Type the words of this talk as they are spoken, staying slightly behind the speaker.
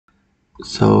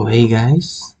So hey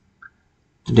guys,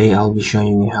 today I'll be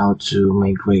showing you how to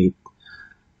migrate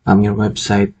your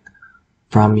website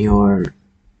from your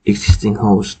existing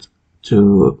host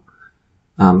to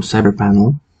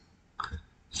CyberPanel.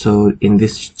 So in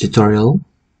this tutorial,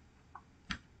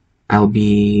 I'll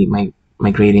be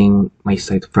migrating my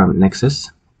site from Nexus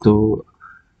to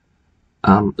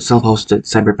self-hosted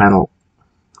CyberPanel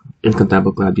in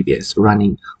Contabo Cloud VPS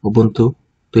running Ubuntu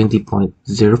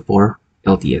 20.04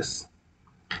 LTS.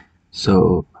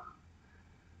 So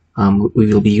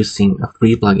we will be using a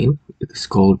free plugin. It is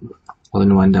called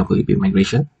All-in-One WP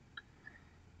Migration.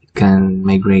 It can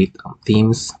migrate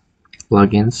themes,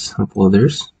 plugins, and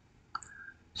folders.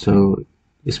 So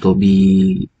this will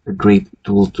be a great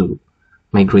tool to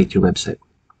migrate your website.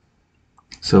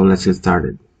 So let's get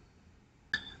started.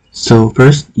 So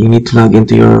first, you need to log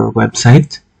into your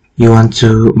website. You want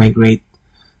to migrate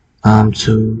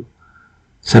to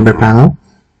CyberPanel.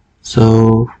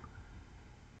 So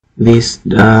this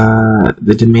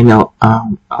the domain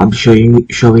I'll be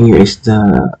showing you is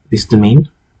this domain.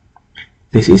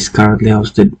 This is currently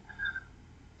hosted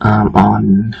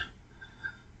on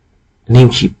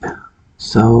Namecheap.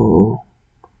 So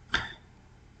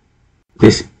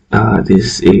this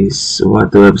is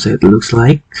what the website looks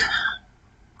like.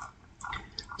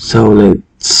 So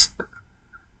let's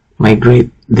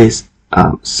migrate this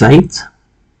site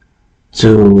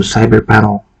to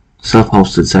CyberPanel,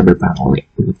 self-hosted CyberPanel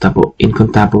in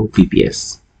Contabo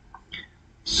VPS.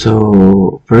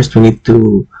 So first we need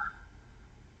to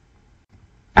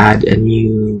add a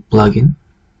new plugin.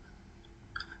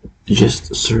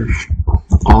 Just search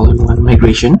all-in-one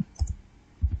migration.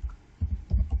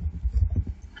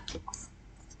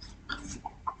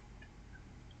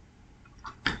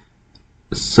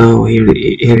 So here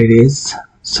it is.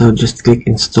 So just click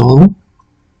install.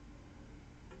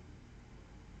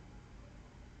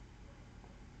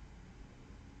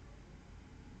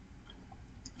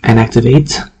 And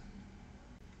activate.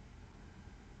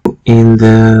 In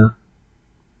the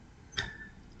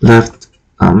left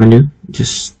menu,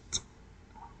 just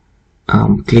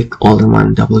click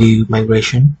all-in-one W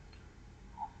migration.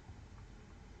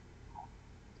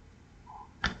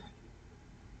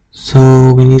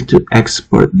 So we need to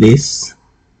export this.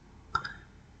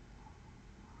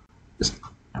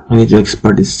 We need to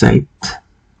export this site.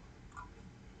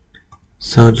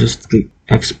 So just click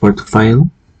export file.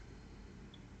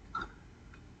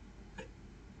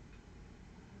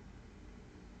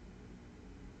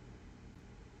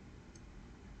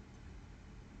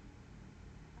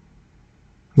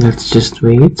 Let's just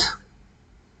wait.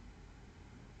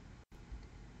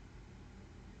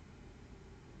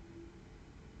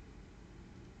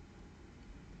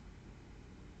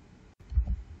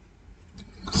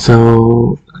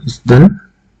 So it's done.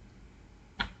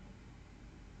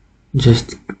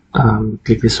 Just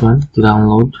click this one to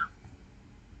download.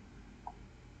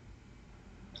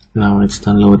 Now it's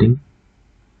downloading.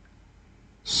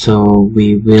 So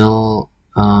we will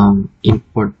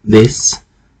import this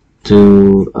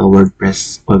to a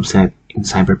WordPress website in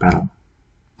CyberPanel.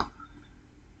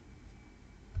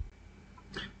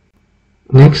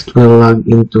 Next, we'll log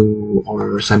into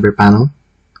our CyberPanel.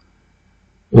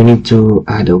 We need to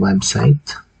add a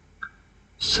website.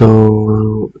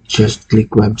 So just click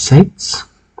websites,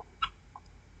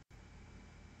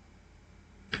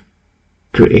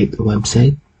 create a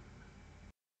website.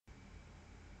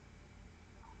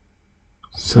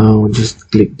 So just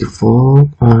click default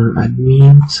on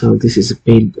admin. So this is a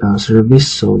paid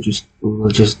service, so we'll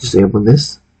just disable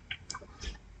this.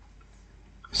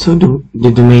 So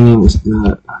the domain name is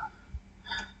the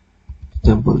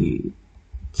W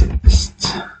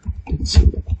text. Let's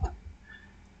see.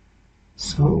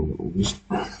 So just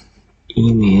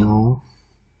email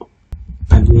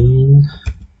admin.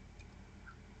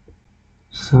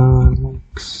 So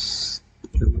next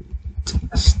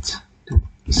test.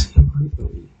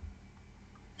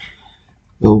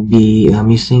 We'll be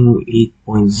using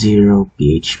 8.0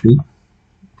 PHP.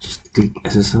 Just click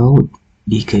SSL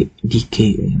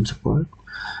DKIM support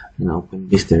and open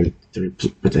this directory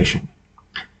protection.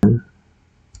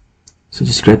 So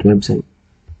just create website.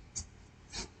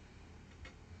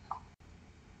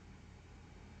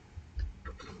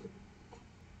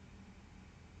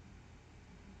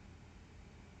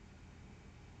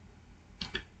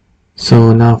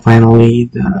 So now finally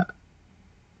the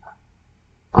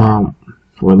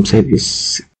website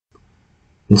is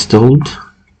installed.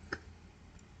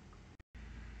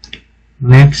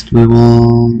 Next we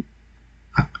will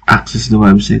access the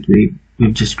website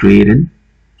we've just created.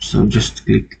 So just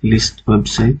click list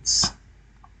websites.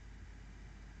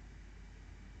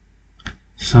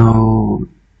 So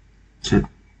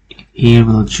Here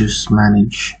we'll choose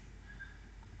manage.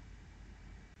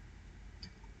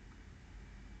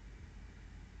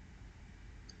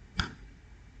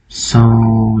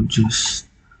 So just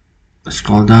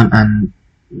scroll down and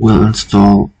we'll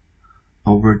install a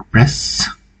WordPress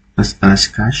plus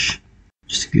cache.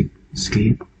 Just click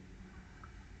escape.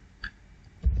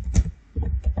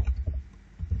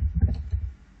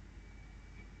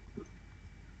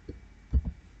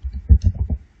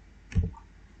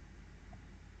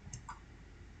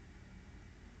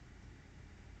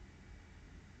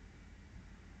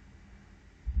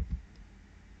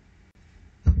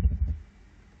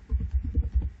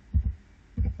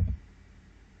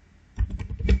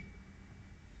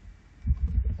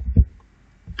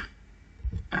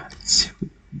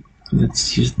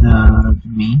 Let's use the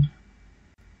domain.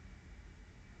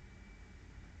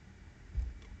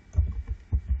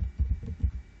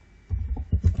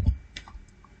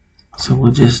 So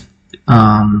we'll just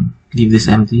leave this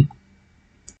empty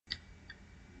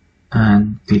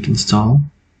and click install.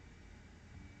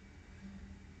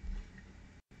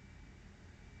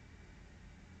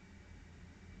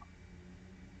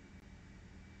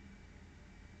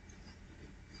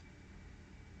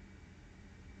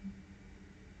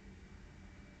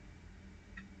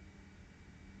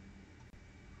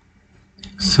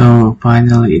 So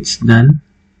finally it's done.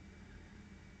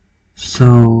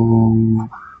 So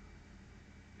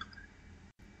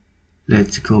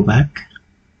let's go back.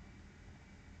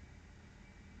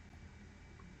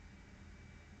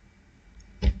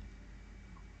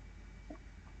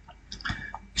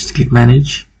 Just click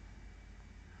manage.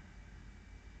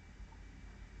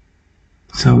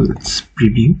 So let's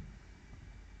preview.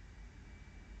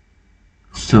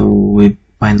 So we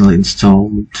finally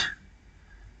installed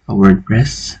a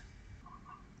WordPress.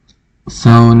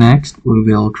 So next we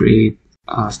will create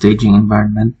a staging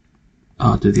environment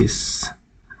to this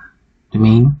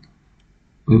domain.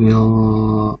 We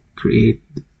will create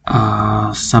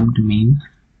a subdomain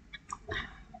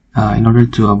in order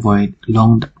to avoid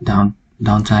long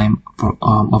downtime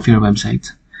of your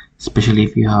website, especially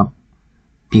if you have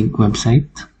big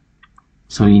website.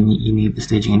 So you need the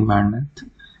staging environment.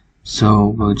 So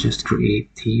we'll just create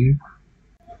here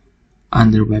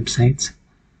under websites,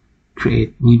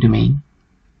 create new domain,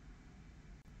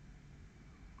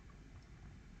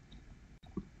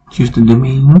 choose the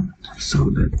domain. So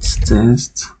let's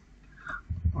test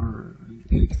or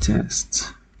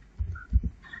test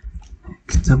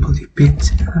WP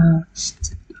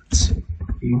test. Let's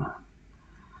see.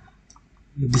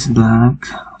 This is blank,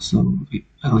 so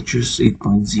I'll choose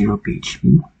 8.0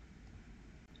 PHP.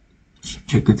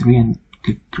 Check the 3 and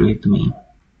click create domain.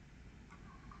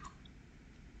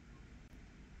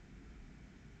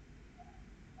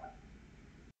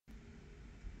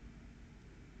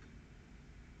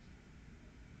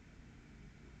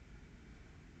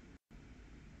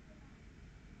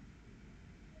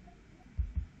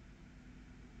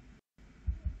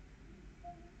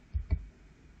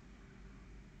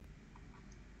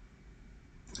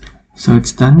 So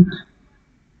it's done.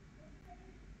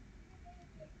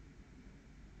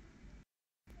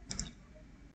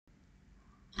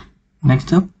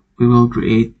 Next up, we will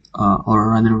create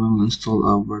or rather we will install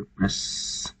a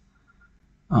WordPress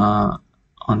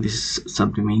on this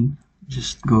subdomain.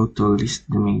 Just go to list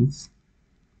domains,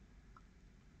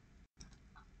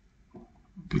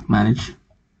 click manage.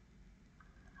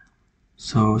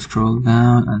 So scroll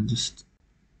down and just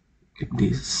click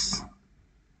this.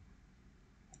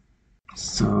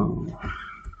 So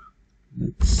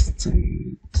let's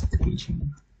say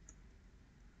staging.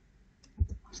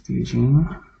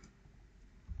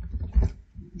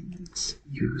 Let's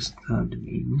use the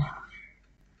domain.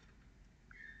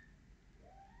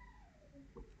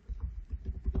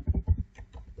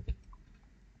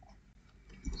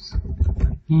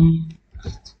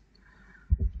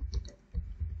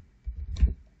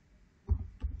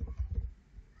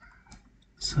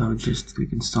 So just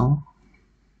click install.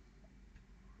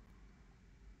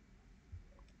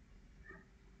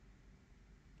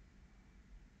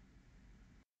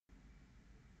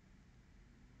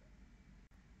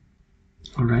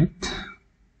 Alright,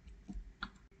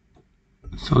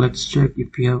 so let's check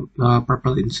if you have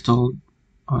properly installed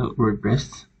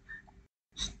WordPress.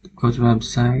 Just go to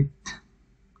website,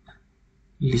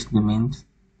 list domains.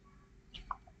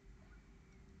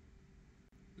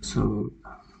 So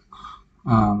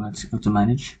let's go to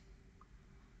manage.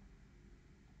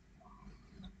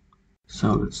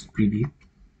 So let's preview.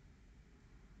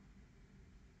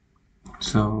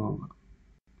 So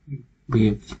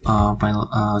we've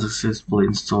successfully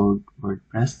installed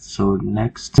WordPress. So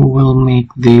next we'll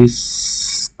make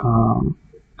this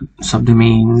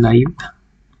subdomain live,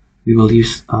 we will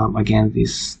use again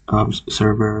this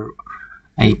server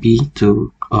IP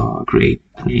to create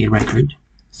a record.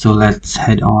 So let's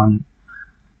head on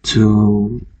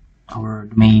to our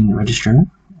domain register.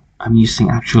 I'm using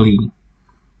actually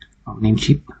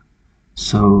Namecheap.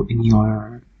 So in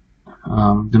your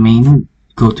domain,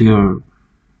 go to your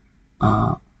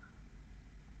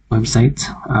website,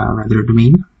 rather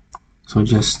domain. So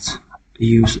just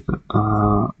use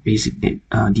basic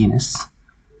DNS,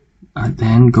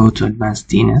 then go to advanced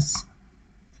DNS.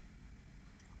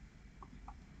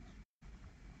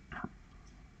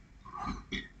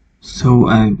 So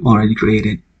I've already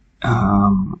created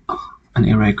an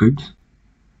A record,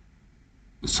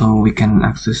 so we can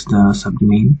access the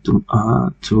subdomain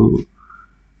to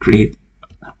create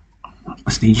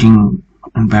a staging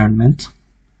environment.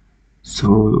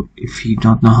 So if you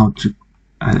don't know how to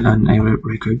add an A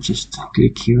record, just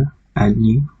click here, add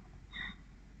new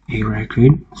A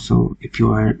record. So if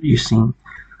you are using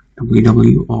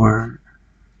www or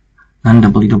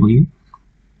non-www,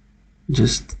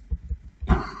 just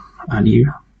add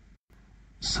here.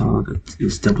 So that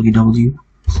is www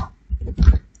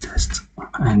test,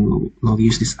 and we'll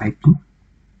use this IP.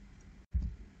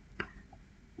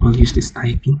 We'll use this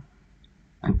IP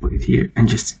and put it here, and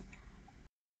just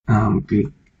click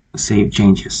save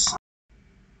changes.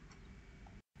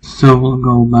 So we'll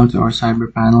go back to our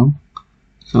CyberPanel.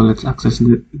 So let's access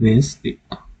this.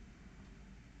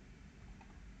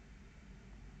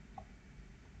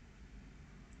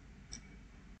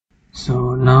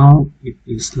 So now it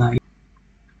is live.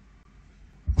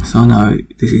 So now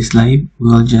this is live.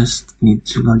 We'll just need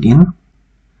to log in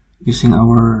using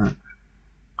our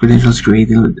credentials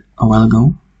created a while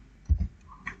ago.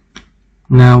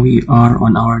 Now we are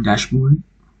on our dashboard.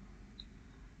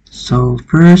 So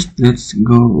first, let's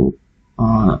go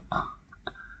to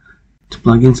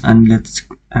plugins, and let's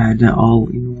add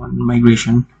all-in-one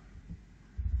migration.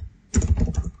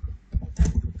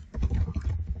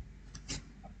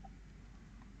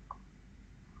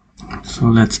 So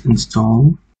let's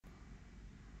install.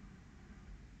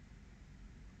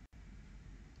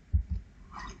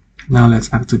 Now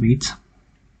let's activate.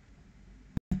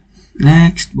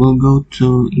 Next, we'll go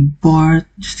to import.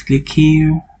 Just click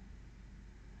here,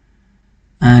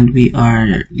 and we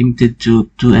are limited to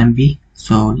 2 MB,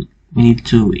 so we need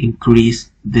to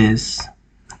increase this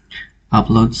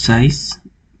upload size,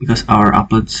 because our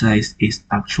upload size is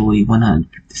actually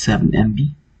 157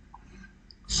 MB.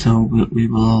 So we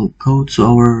will go to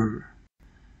our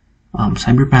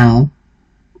CyberPanel,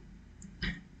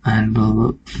 and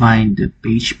we'll find the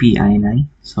PHP.ini.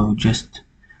 So just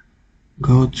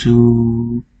go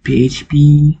to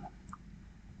PHP,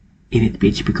 edit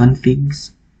PHP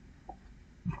configs,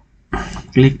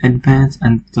 click advanced,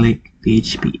 and click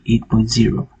PHP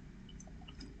 8.0.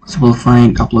 So we'll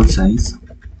find upload size.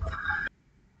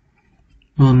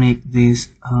 We'll make this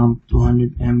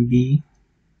 200 MB,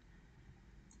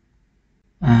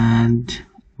 and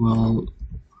we'll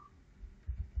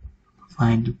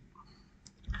find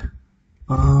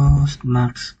post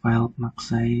max file max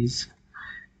size.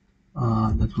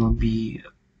 That will be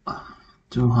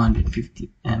 250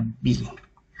 MB.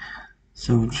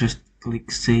 So just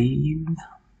click save,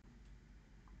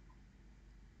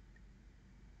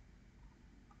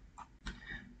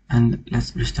 and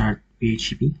let's restart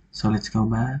PHP. So let's go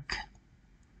back,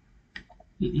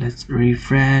 let's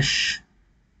refresh.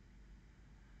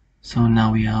 So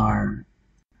now we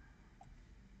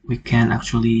can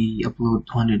actually upload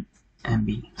 200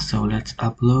 MB. So let's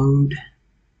upload.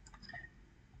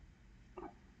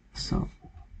 So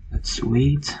let's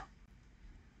wait.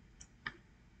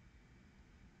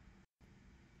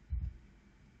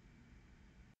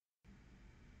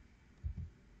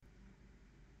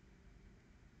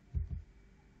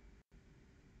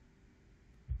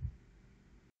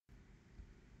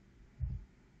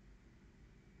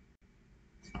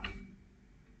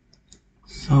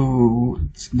 So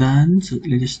it's done. So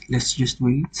let's just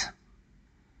wait.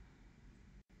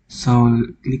 So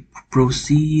click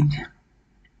proceed.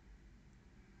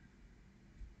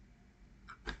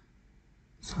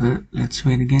 So let's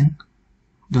wait again.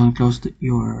 Don't close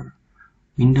your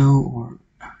window or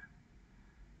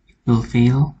it will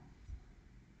fail.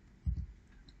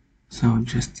 So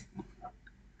just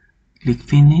click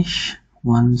finish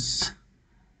once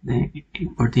the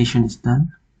importation is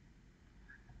done.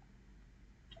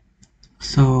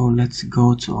 So let's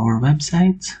go to our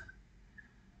website,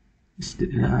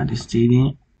 the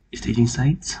staging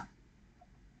site.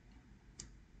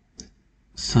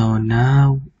 So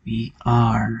now we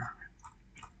are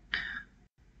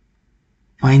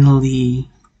finally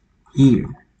here.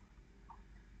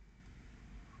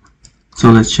 So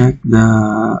let's check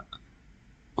the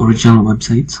original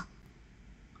website.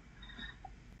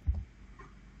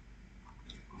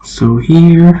 So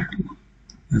here,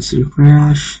 let's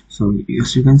refresh. So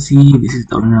as you can see, this is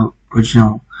the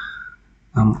original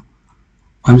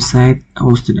website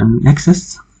hosted on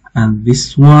Nexus, and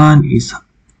this one is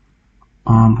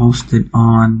hosted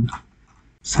on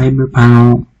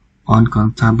CyberPanel on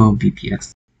Contabo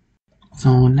VPS.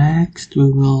 So next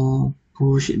we will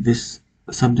push this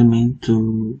subdomain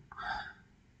to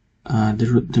the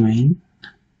root domain.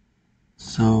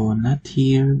 So not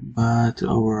here, but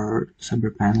our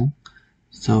CyberPanel.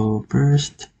 So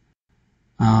first,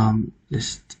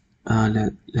 let's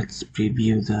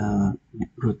preview the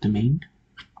root domain.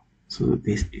 So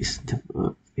this is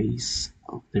the face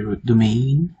of the root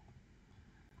domain.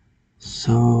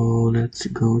 So let's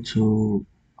go to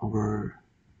our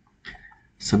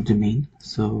subdomain.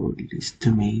 So this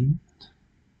domain.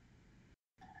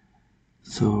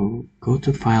 So go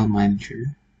to File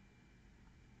Manager.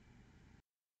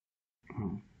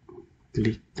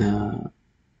 Click the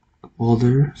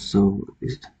folder. So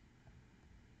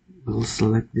we'll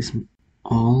select this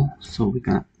all. So we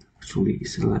can actually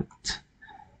select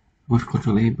not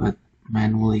Control A, but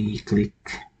manually click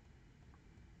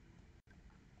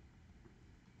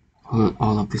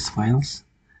all of these files.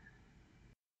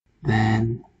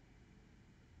 Then,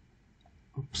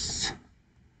 oops.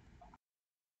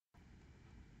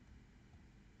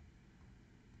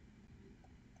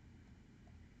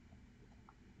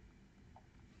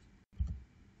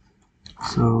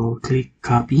 So click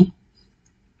copy,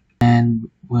 and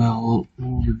we'll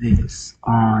move this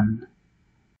on.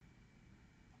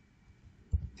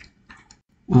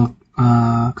 We'll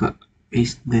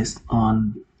paste this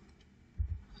on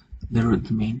the root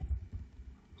domain.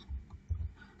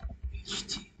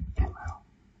 HTML.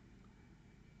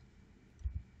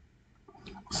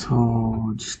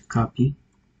 So just copy.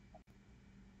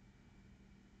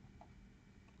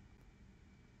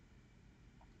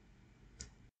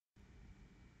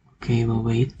 Okay, we'll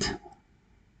wait.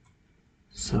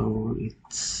 So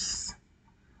it's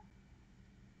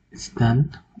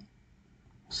done.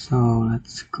 So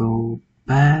let's go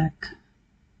back.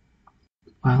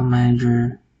 File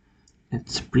Manager.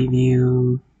 Let's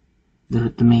preview the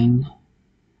root domain.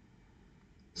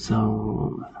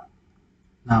 So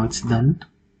now it's done.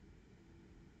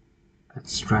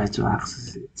 Let's try to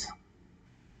access it.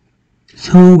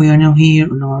 So we are now here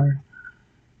on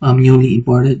our newly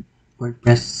imported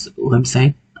WordPress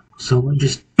website. So we're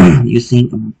just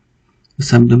using a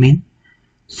subdomain.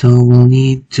 So we'll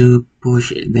need to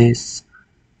push this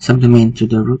subdomain to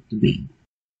the root domain.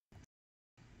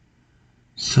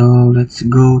 So let's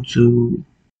go to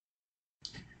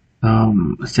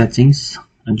settings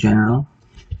in general.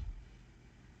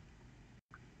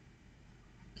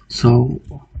 So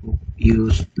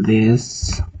use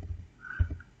this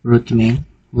root domain.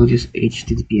 We'll use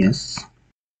HTTPS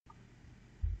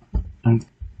and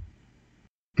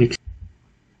click.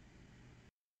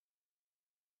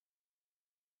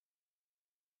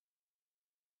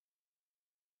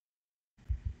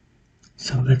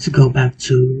 So let's go back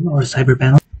to our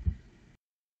CyberPanel.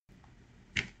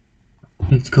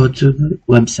 Let's go to the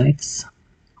websites.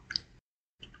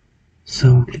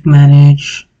 So click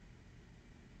manage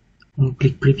and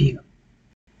click preview.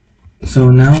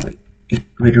 So now it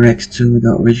redirects to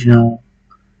the original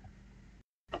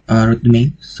root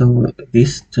domain. So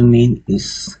this domain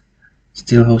is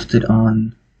still hosted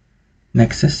on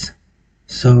Nexus.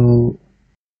 So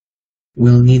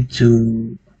we'll need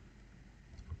to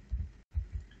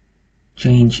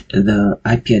change the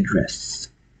IP address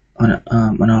on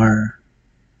our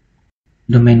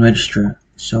domain registrar.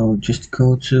 So just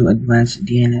go to advanced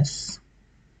DNS.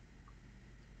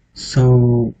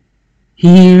 So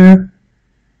here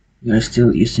we are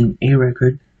still using a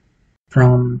record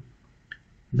from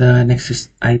the Nexus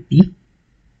IP.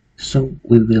 So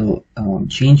we will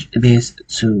change this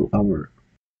to our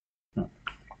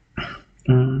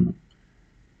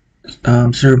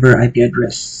server IP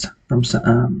address from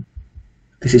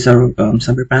this is our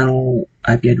CyberPanel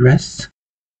IP address.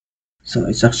 So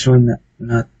it's actually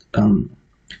not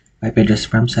IP address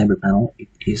from CyberPanel. It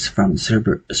is from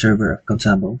the server of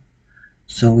Contabo.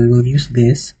 So we will use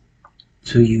this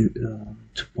to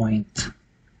point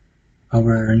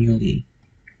our newly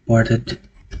ported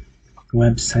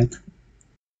website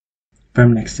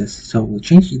from Nexus. So we'll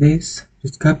change this.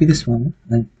 Just copy this one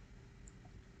and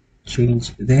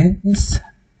change this.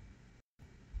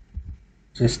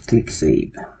 Just click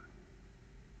save.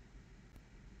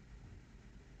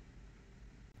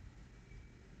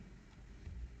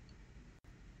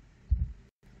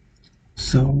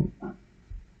 So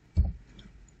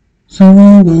So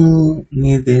we will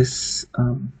need this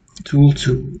tool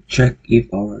to check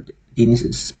if our DNS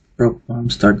is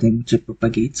starting to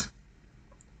propagate.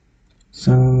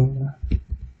 So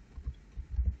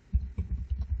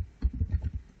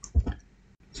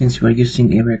since we're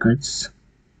using a records,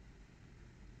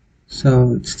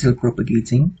 so it's still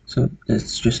propagating, so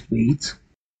let's just wait.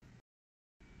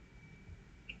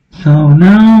 So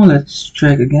now let's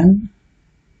check again.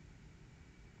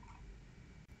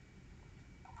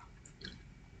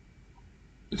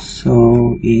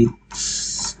 So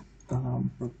it's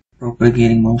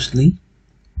propagating mostly.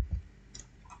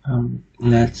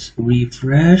 Let's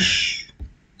refresh.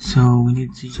 So we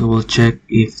need to. So we'll check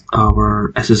if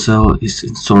our SSL is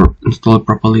installed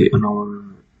properly on our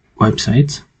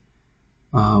website.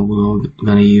 We're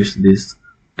gonna use this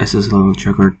SSL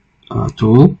checker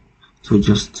tool. So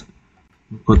just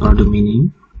put our domain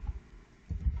name.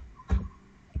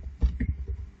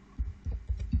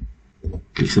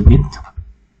 Click submit.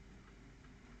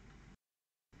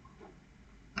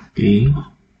 Okay.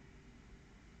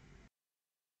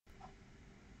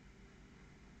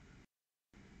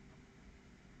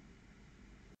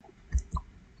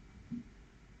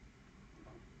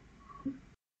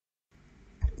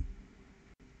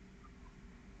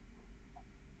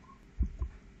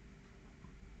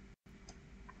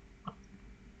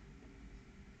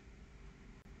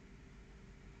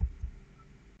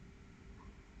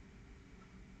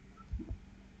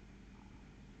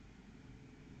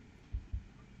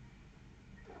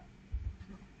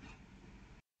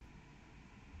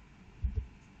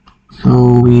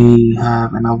 So we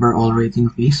have an overall rating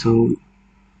fee, so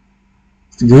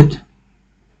it's good.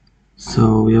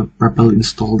 So we have properly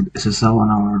installed SSL on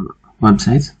our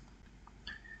website.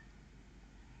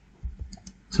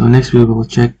 So next we will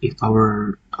check if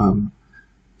our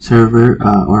server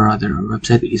or rather our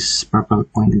website is properly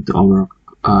pointed to our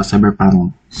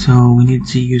CyberPanel. So we need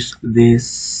to use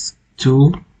this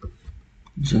tool.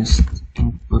 Just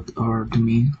input our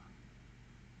domain.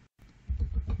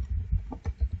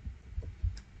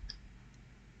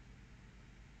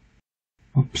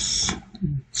 Oops,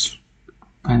 let's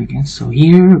find again. So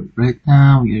here right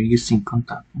now we are using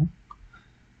Contabo.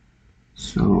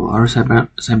 So our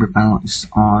CyberPanel is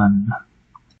on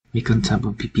the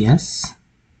Contabo VPS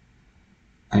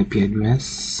IP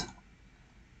address.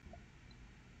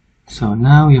 So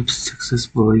now we have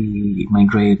successfully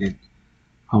migrated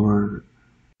our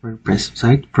WordPress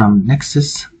site from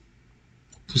Nexus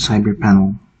to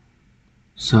CyberPanel.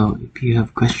 So if you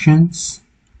have questions,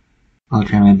 I'll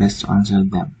try my best to answer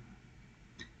them.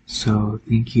 So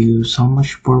thank you so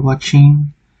much for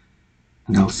watching,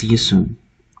 and I'll see you soon.